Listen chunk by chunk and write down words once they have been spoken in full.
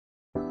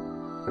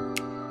Are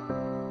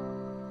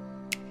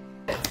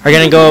you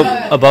gonna go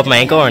above my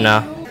ankle or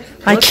no?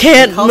 I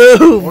can't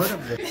move!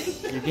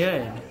 You're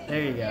good.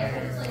 There you go.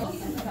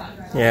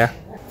 Yeah.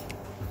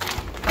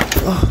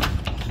 Oh.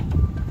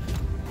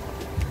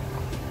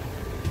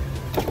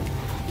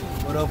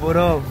 What up, what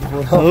up?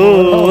 What up?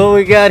 Ooh, what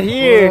we got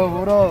here?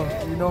 What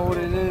up? You know what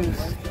it is.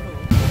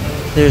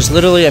 There's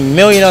literally a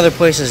million other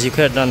places you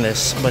could have done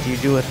this, but you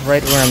do it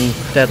right where I'm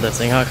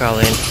deadlifting, huh,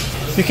 Colleen?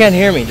 If you can't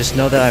hear me, just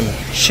know that I'm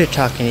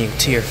shit-talking you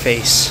to your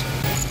face.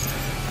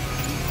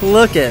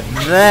 Look at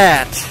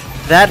that.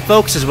 That,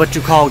 folks, is what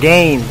you call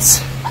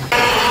gains.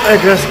 I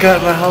just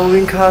got my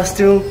Halloween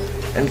costume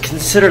and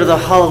consider the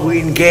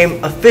Halloween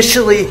game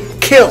officially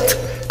killed.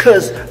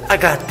 Cause I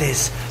got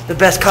this. The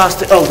best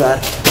costume. Oh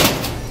god.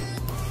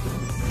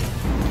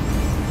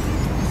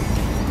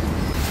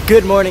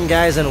 Good morning,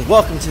 guys, and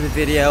welcome to the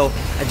video.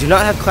 I do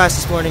not have class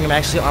this morning. I'm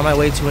actually on my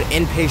way to an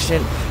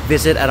inpatient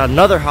visit at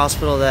another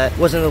hospital that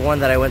wasn't the one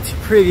that I went to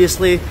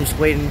previously. I'm just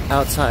waiting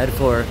outside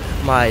for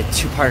my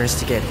two partners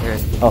to get here.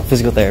 Oh,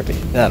 physical therapy.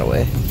 That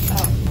away.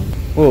 Oh.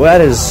 Whoa,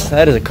 that is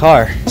a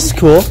car. This is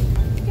cool.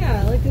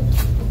 Yeah, like a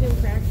good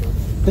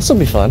practice. This will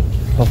be fun,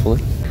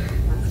 hopefully.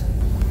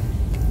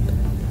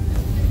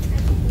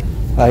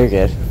 Oh, you're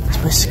good. This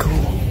place is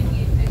cool.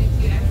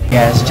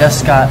 Guys,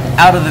 just got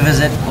out of the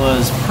visit.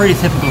 Was pretty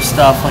typical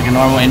stuff, like a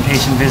normal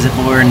inpatient visit,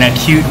 but we were in an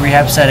acute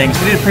rehab setting.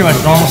 So we did pretty much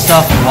normal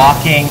stuff,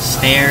 walking,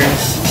 stairs,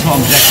 some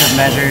objective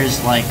measures,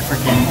 like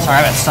freaking,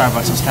 sorry, I'm at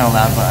Starbucks, so it's kind of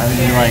loud, but I would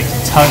do like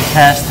tug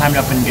test, timed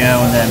up and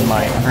go, and then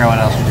like, I forgot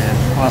what else we did.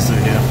 What else did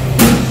we do?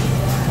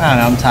 I don't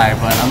know, I'm tired,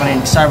 but I'm gonna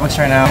eat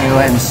Starbucks right now. I'm gonna go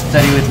ahead and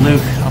study with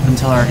Luke up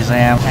until our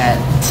exam at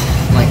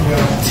like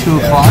 2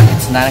 o'clock.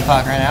 It's 9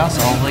 o'clock right now,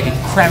 so hopefully I can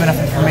cram enough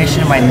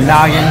information in my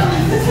noggin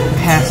to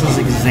pass this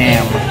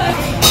exam.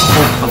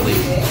 Hopefully.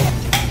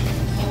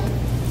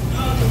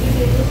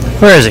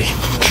 Where is he?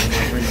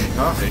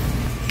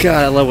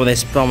 God, I love when they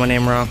spell my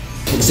name wrong.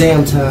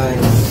 Exam time.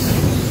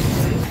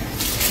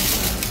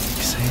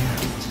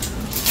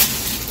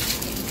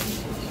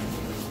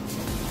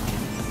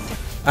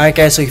 Alright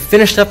guys, so we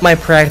finished up my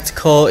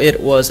practical. It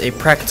was a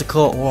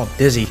practical, oh, I'm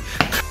dizzy.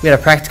 We had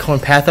a practical in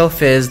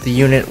pathophys. The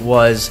unit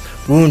was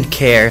wound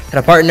care. Had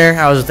a partner,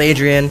 I was with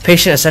Adrian.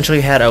 Patient essentially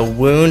had a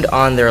wound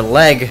on their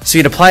leg. So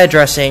you'd apply a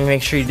dressing,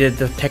 make sure you did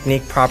the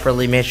technique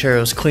properly, make sure it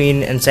was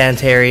clean and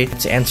sanitary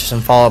to answer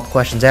some follow-up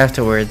questions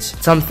afterwards.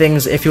 Some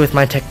things iffy with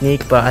my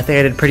technique, but I think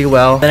I did pretty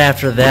well. Then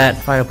after that,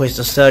 find a place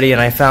to study,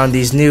 and I found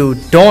these new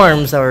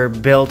dorms that were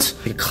built,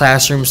 like a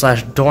classroom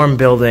slash dorm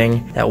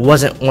building that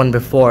wasn't one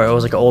before. It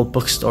was like an old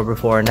bookstore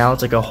before. Now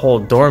it's like a whole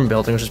dorm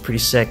building, which is pretty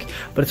sick.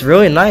 But it's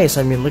really nice.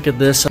 I mean, look at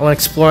this. I went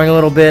exploring a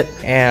little bit,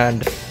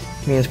 and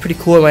I mean, it's pretty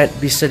cool. I might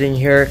be sitting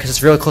here because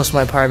it's really close to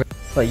my apartment.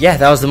 But yeah,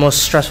 that was the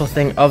most stressful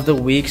thing of the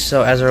week.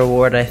 So as a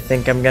reward, I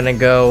think I'm gonna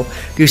go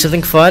do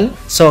something fun.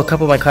 So a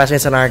couple of my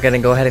classmates and I are gonna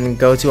go ahead and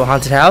go to a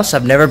haunted house.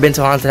 I've never been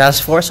to a haunted house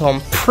before, so I'm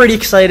pretty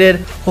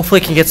excited.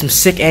 Hopefully I can get some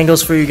sick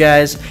angles for you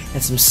guys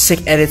and some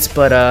sick edits.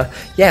 But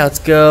yeah, let's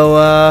go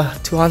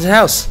to a haunted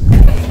house.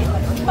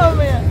 Oh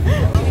man.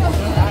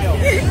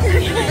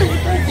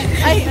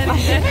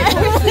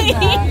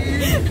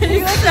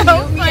 You're so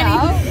funny.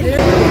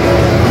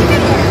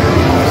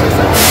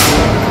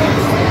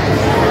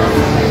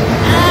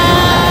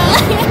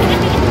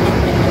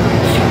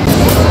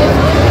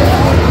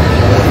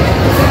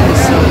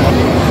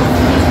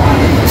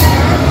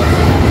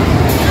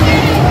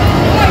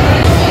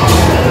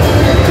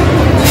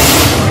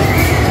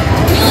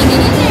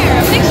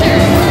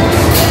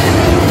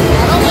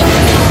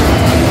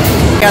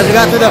 Guys, we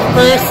got through the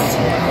first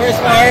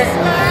part.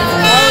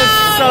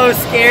 So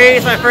scary.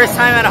 It's my first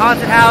time at a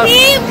haunted house.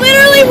 He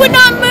literally would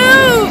not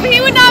move.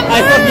 He would not move.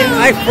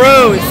 I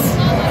froze.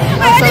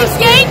 I had to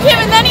yank him,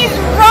 and then he's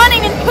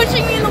running and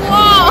pushing me in the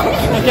wall.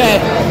 Okay,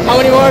 how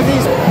many more of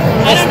these?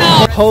 I don't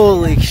know.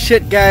 Holy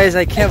shit, guys!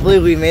 I can't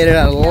believe we made it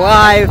out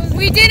alive.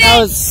 We did it. That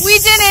was we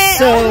did it.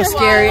 So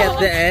scary at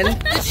the end.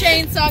 The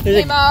chainsaw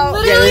came out.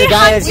 Literally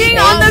hunching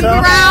on the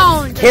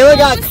ground. Kayla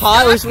got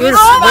caught. We were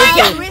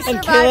sprinting, and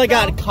Kayla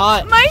got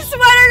caught. My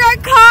sweater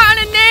got caught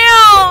on a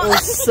nail. It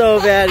was so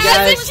bad,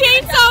 guys. As the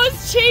chainsaw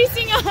was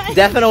chasing us.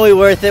 Definitely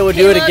worth it. We'll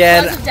do it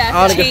again.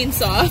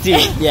 Chainsaw.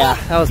 Dude, yeah,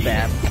 that was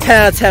bad.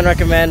 10 out of 10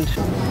 recommend.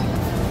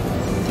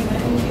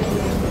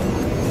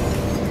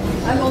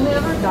 I've only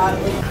ever got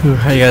it.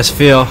 How do you guys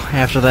feel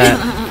after that?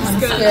 I'm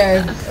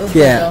scared.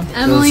 Yeah.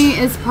 Emily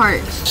is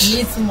parched.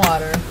 Need some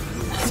water.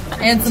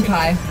 And some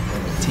pie.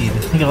 Dude,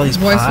 think of all these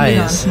Voice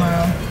pies. will be on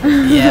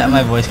tomorrow. Yeah,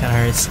 my voice kind of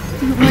hurts.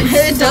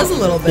 It does a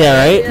little bit.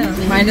 Yeah, right?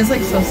 Yeah. Mine is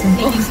like so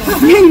simple.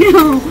 I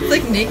know. It's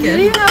like naked. I don't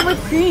even have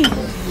whipped cream.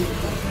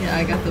 Yeah,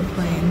 I got the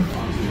plain.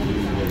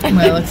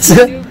 My looks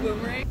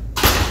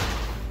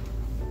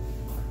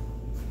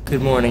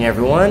Good morning,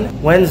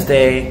 everyone.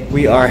 Wednesday,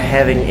 we are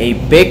having a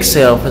bake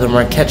sale for the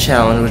Marquette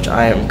Challenge, which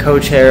I am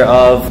co-chair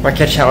of.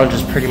 Marquette Challenge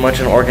is pretty much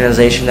an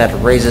organization that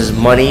raises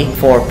money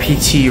for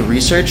PT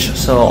research.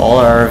 So all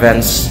our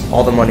events,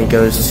 all the money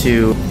goes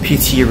to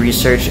PT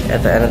research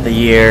at the end of the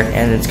year,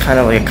 and it's kind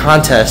of like a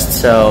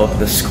contest. So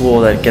the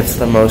school that gets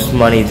the most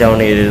money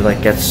donated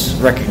like gets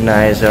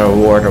recognized or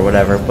award or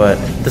whatever. But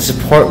the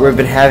support we've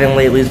been having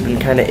lately has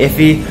been kind of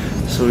iffy.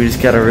 So we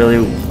just gotta really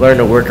learn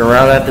to work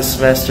around that this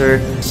semester.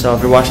 So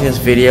if you're watching this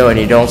video and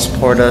you don't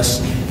support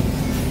us,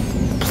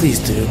 please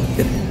do.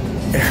 It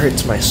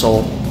hurts my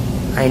soul.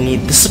 I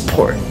need the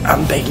support.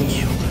 I'm begging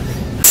you.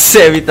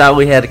 Sammy thought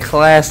we had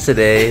class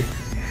today.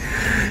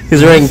 He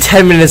was running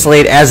 10 minutes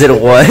late as it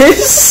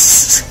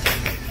was.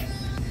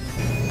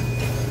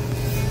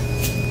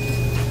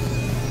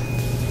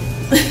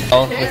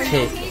 Oh,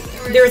 okay.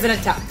 There was an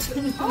attempt.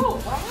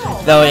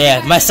 Oh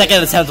yeah, my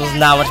second attempt was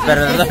not much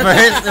better than the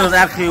first. It was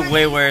actually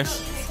way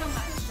worse.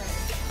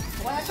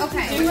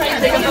 Okay.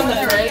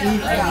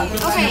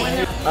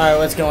 Alright,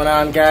 what's going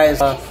on, guys?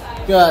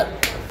 Got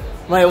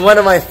one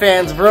of my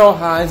fans,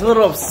 Rohan. He's a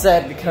little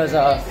upset because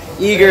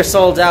Eager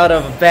sold out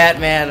of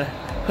Batman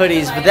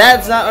hoodies, but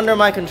that's not under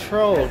my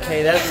control,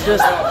 okay? That's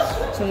just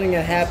something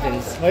that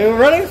happens. Where are you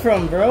running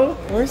from, bro?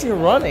 Where's he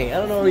running? I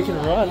don't know where he can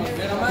run.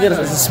 It's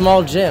a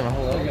small gym.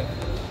 Hold on.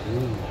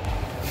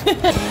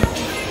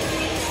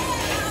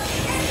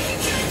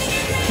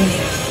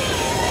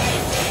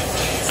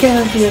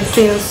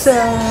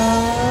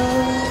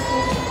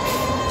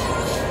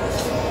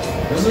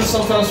 Doesn't it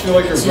sometimes feel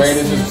like your brain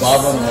is just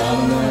bobbling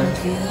around in there?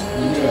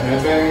 You do a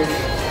headbang?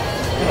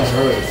 It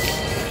hurts.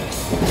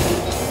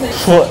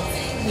 What?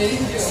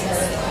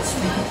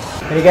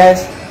 Ready, guys?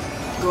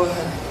 Go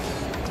ahead.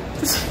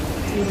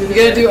 You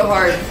gotta do it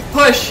hard.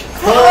 Push!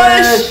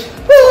 Push!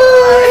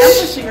 I'm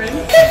pushing right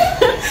now.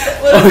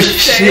 Oh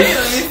shit!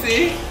 Let me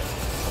see.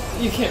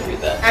 You can't read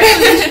that.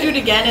 Actually, we should do it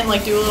again and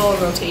like do a little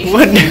rotation.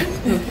 What?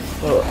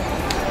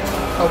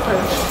 Oh,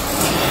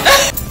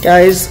 perfect.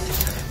 Guys,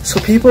 so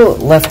people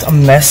left a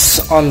mess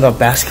on the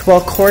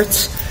basketball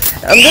courts.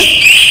 I'm just...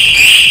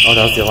 Oh,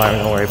 that was the alarm.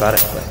 Don't worry about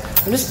it.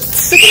 I'm just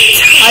sick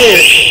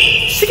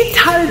and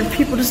tired of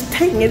people just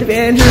taking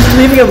advantage of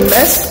leaving a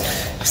mess.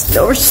 Just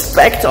no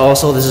respect.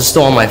 Also, this is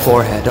still on my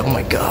forehead. Oh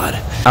my god.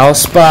 I'll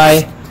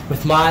spy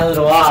with my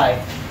little eye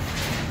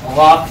a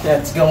lock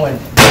that's going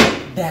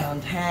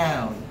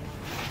downtown.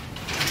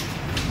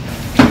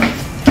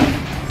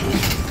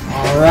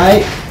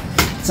 Alright.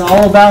 It's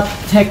all about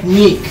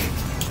technique.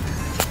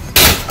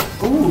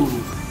 Ooh.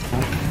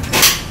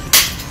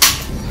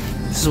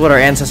 This is what our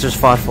ancestors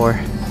fought for.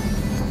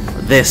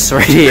 This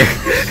right here.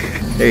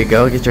 There you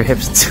go. Get your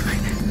hips into it.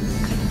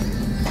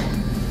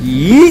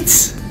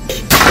 Yeet.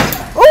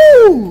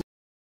 Ooh.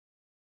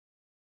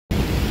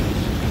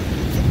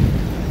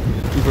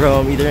 Bro,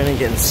 I'm either gonna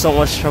get in so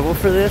much trouble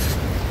for this,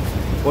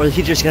 or the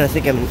teacher's gonna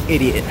think I'm an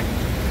idiot.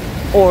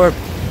 Or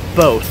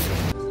both.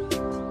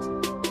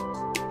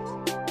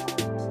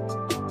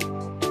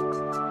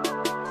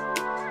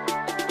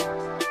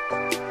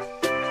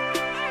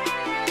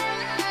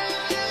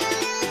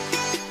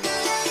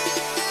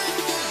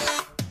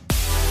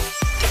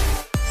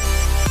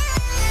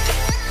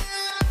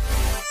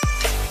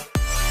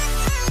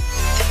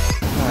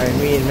 Alright,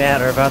 me and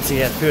Matt are about to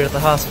get food at the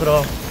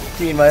hospital.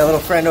 Me and my little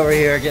friend over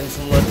here are getting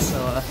some looks,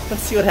 so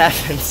let's see what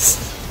happens.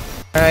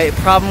 Alright,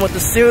 problem with the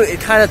suit,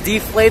 it kind of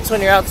deflates when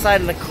you're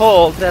outside in the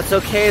cold. That's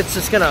okay, it's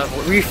just gonna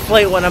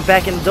reflate when I'm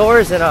back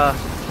indoors and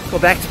go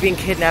back to being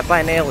kidnapped by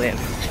an alien.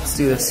 Let's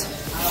do this.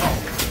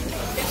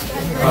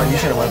 Oh, you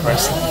should have went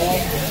first.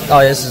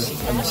 Oh, this is...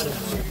 I missed it.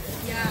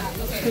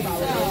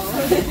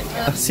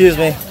 Excuse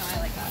me.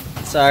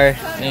 Sorry.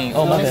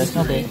 Oh, my bad.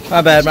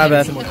 My bad, my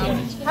bad.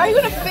 How are you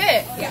gonna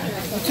fit?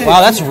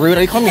 Wow, that's rude.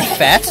 Are you calling me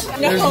fat?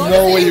 There's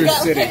no way you're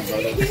sitting,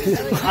 brother.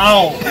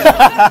 Ow!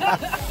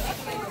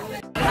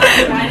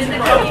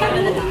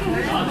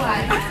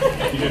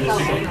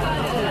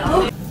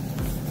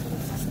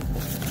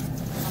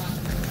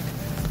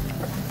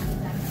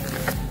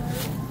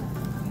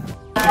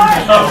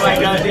 Oh my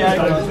god,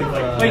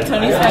 yeah. Wait,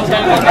 Tony's got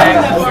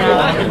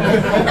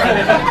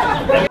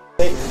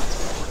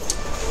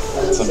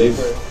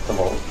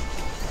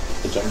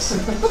The jumps,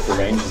 the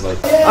range is like...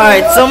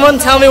 Alright, someone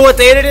tell me what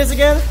date it is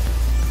again?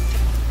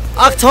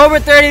 October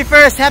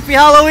 31st, happy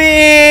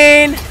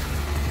Halloween!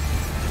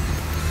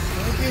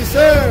 Thank you,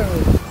 sir!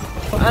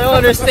 I don't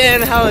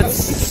understand how it's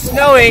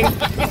snowing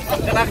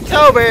in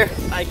October.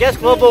 I guess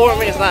global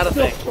warming is not a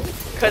thing.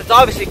 Because it's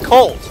obviously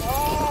cold.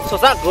 So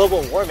it's not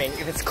global warming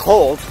if it's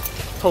cold.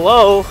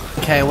 Hello?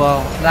 Okay,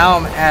 well, now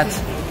I'm at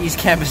East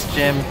Campus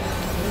Gym.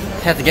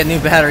 Had to get new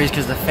batteries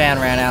because the fan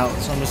ran out.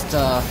 So I'm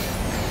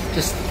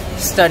just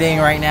studying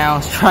right now,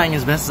 trying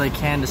as best as I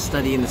can to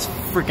study in this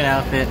freaking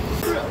outfit.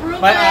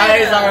 My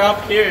eyes are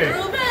up here.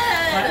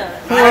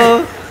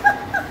 Hello.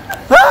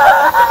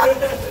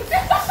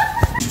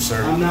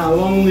 I'm not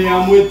lonely,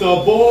 I'm with the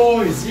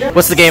boys. Yeah.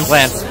 What's the game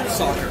plan?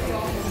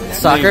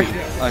 Soccer?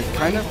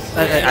 Kind of.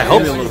 I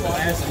hope.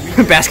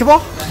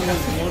 Basketball?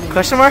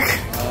 Question mark?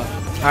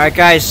 Alright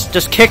guys,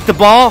 just kick the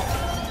ball.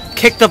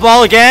 Kick the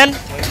ball again.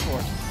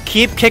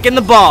 Keep kicking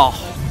the ball.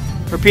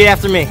 Repeat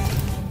after me.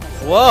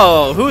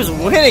 Whoa, who's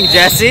winning,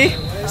 Jesse?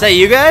 Is that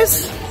you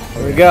guys?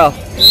 Here we go.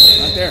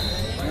 Right there.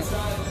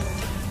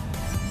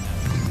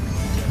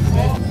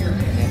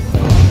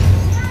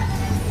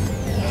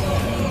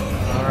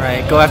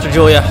 Alright, go after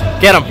Julia.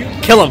 Get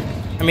him. Kill him.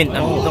 I mean,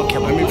 don't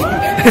kill him.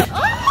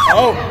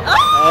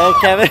 Oh,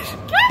 Kevin.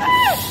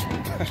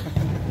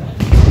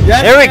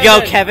 Yes, There we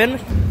go, Kevin.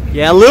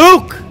 Yeah,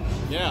 Luke.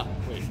 Yeah.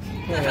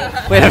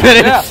 Wait a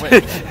minute. Yeah,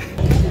 wait.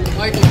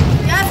 Michael.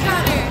 Yes,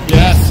 Connor.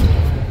 Yes.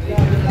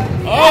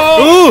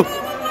 Oh! Ooh!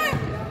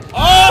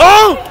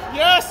 Oh!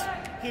 Yes!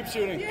 Keep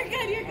shooting. You're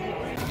good, you're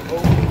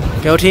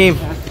good. Go team.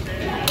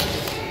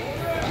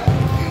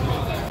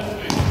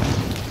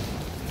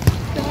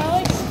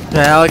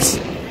 Yeah, Alex.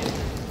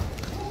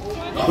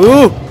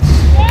 Ooh!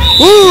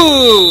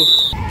 Ooh!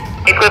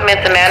 Equipment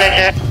to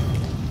manager.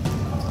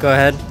 Go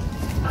ahead.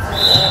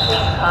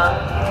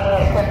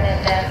 Equipment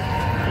then.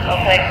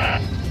 Okay.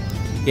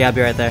 Yeah, I'll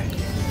be right there.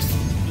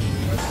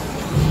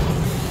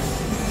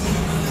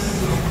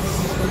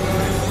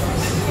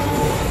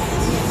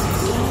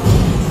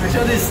 I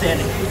showed this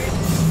standing.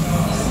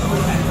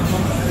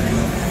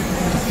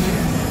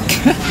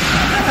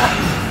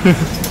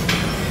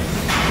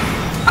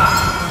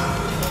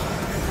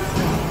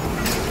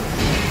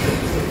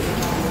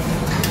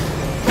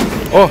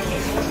 Oh.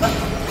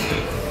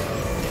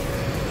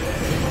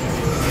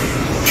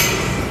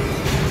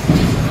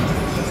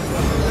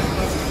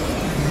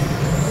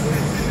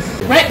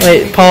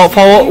 Wait,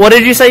 Paul, what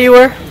did you say you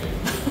were?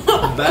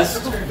 The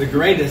best, the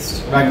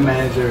greatest rec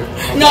manager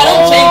of No,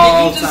 all don't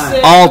change it. You just time.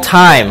 said. All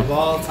time. Of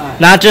all time.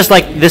 Not just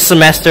like this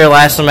semester,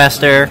 last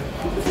semester.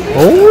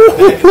 Oh.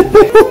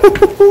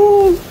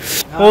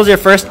 What was your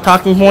first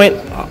talking point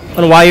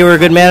on why you were a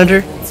good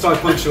manager? Let's talk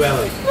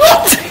punctuality.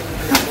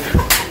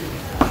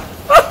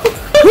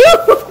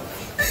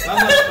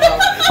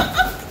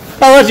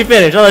 I'll let you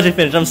finish. I'll let you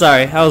finish. I'm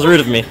sorry. That was rude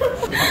of me.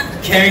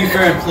 Caring for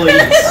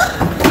employees.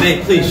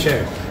 Nate, please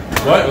share.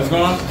 What? What's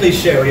going on? Please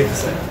share what you have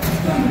to say.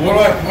 What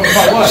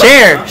about what?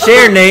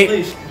 Share, Nate.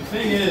 Please. The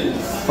thing is,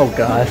 Oh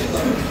God.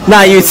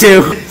 Not you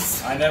too.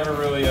 I never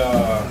really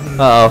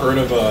Uh-oh. heard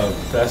of a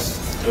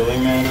best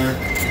billing manager.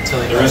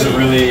 There isn't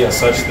really a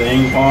such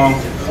thing, Paul.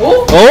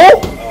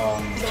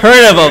 Oh?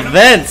 Turn of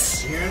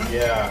events.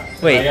 Yeah.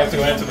 Wait. You have to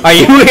go into the Are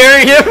you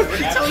hearing him?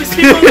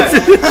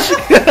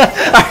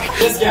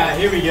 This guy,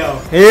 here we go.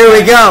 Here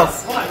we go.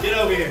 Come on, get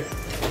over here.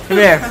 Come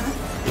here.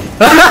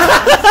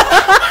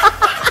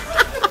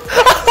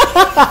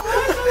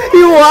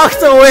 He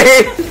walked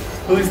away.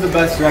 Who's the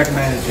best rec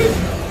manager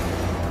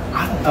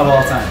of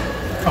all time?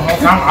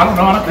 I don't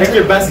know. Pick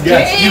your best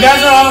guess. You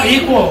guys are all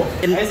equal.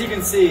 As you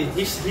can see,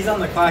 he's on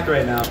the clock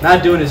right now.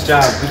 Not doing his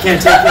job. We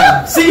can't take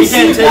him. We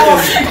can't take him.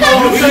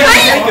 We can't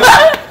take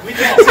him. We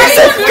can't take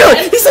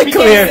him. He said, We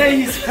come can't here. say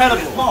he's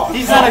credible.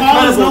 He's not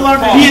Paul is no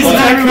credible. longer- He is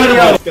not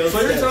credible.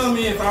 So you're telling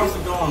me if I was to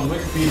go on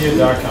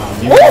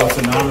Wikipedia.com, you know it's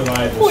a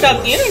non-reliable Pulled up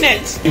source. the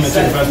internet. It's the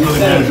best billing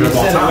manager of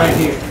all Right time.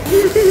 here.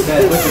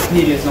 That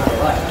Wikipedia is not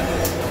reliable.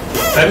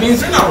 That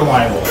means they're not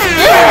reliable.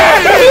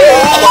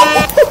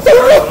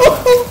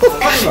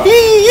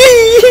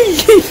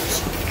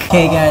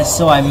 Okay guys,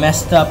 so I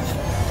messed up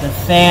the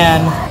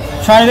fan.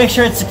 Trying to make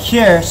sure it's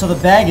secure so the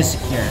bag is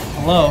secure.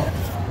 Hello.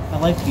 I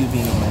like you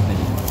being in my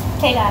video.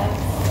 Okay, guys.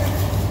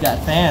 You got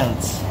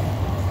fans.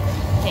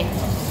 Okay.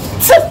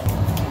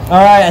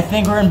 Alright, I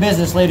think we're in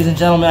business, ladies and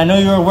gentlemen. I know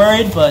you were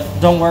worried, but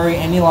don't worry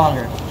any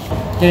longer.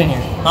 Get in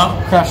here.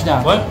 Huh? Crouch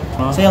down. What?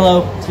 Huh? Say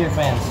hello to your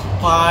fans.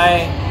 Hi.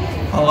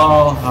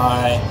 Hello.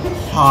 Hi.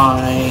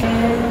 Hi.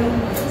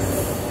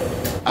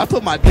 I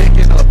put my dick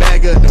in a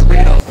bag of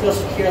Doritos. Feel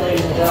secure,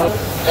 ladies and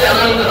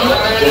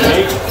gentlemen.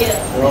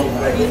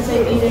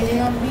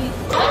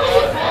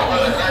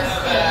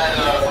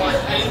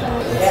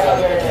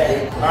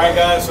 Alright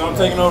guys, so I'm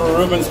taking over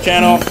Ruben's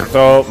channel.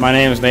 So my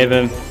name is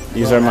Nathan.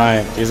 These are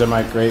my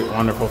great,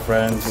 wonderful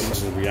friends.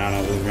 This is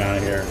Brianna. This is Brianna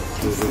here.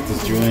 This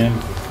is Julian.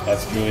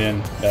 That's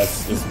Julian.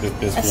 That's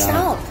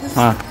Brianna.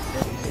 Huh?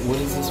 What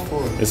is this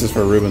for? This is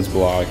for Ruben's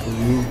blog.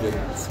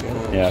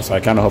 Yeah, so I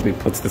kind of hope he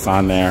puts this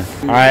on there.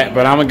 Alright,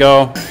 but I'm gonna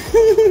go.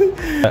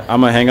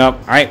 I'm gonna hang up.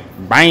 Alright,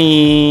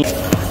 bye.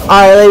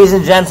 Alright, ladies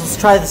and gents, let's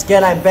try this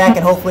again. I'm back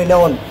and hopefully no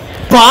one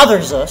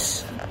bothers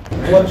us.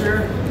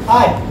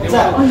 Hi, what's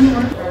up?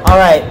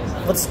 Alright,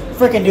 let's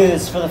freaking do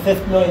this for the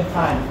 5th millionth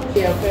time.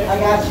 I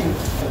got you.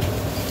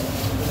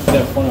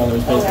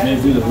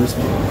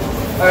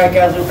 Alright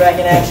guys, we're back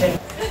in action.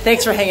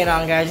 Thanks for hanging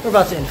on, guys. We're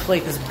about to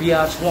inflate this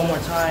biatch one more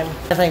time.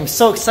 I'm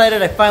so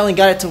excited I finally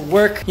got it to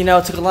work. You know,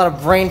 it took a lot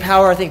of brain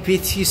power. I think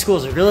PT school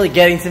is really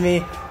getting to me.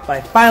 But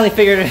I finally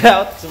figured it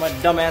out. So my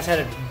dumbass had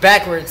it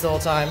backwards the whole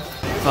time.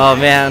 Oh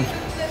man.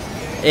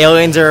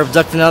 Aliens are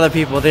abducting other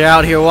people. They're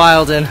out here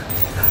wilding.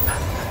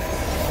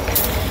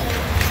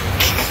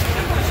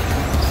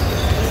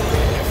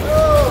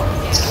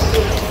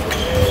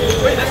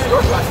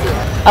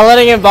 I'm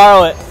letting him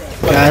borrow it.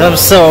 Guys, I'm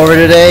so over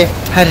today.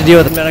 Had to deal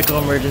with a medical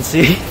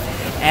emergency.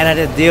 and I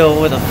had to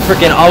deal with a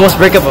freaking almost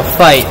break up a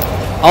fight,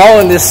 all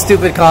in this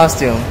stupid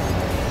costume.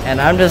 And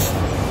I'm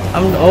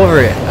over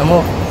it.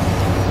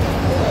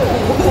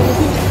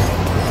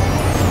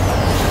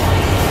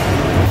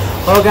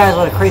 Well guys,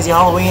 what a crazy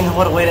Halloween,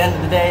 what a way to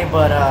end the day,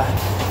 but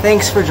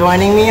thanks for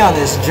joining me on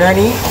this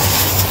journey.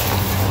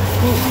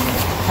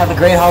 Have a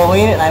great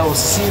Halloween, and I will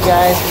see you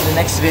guys in the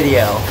next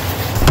video.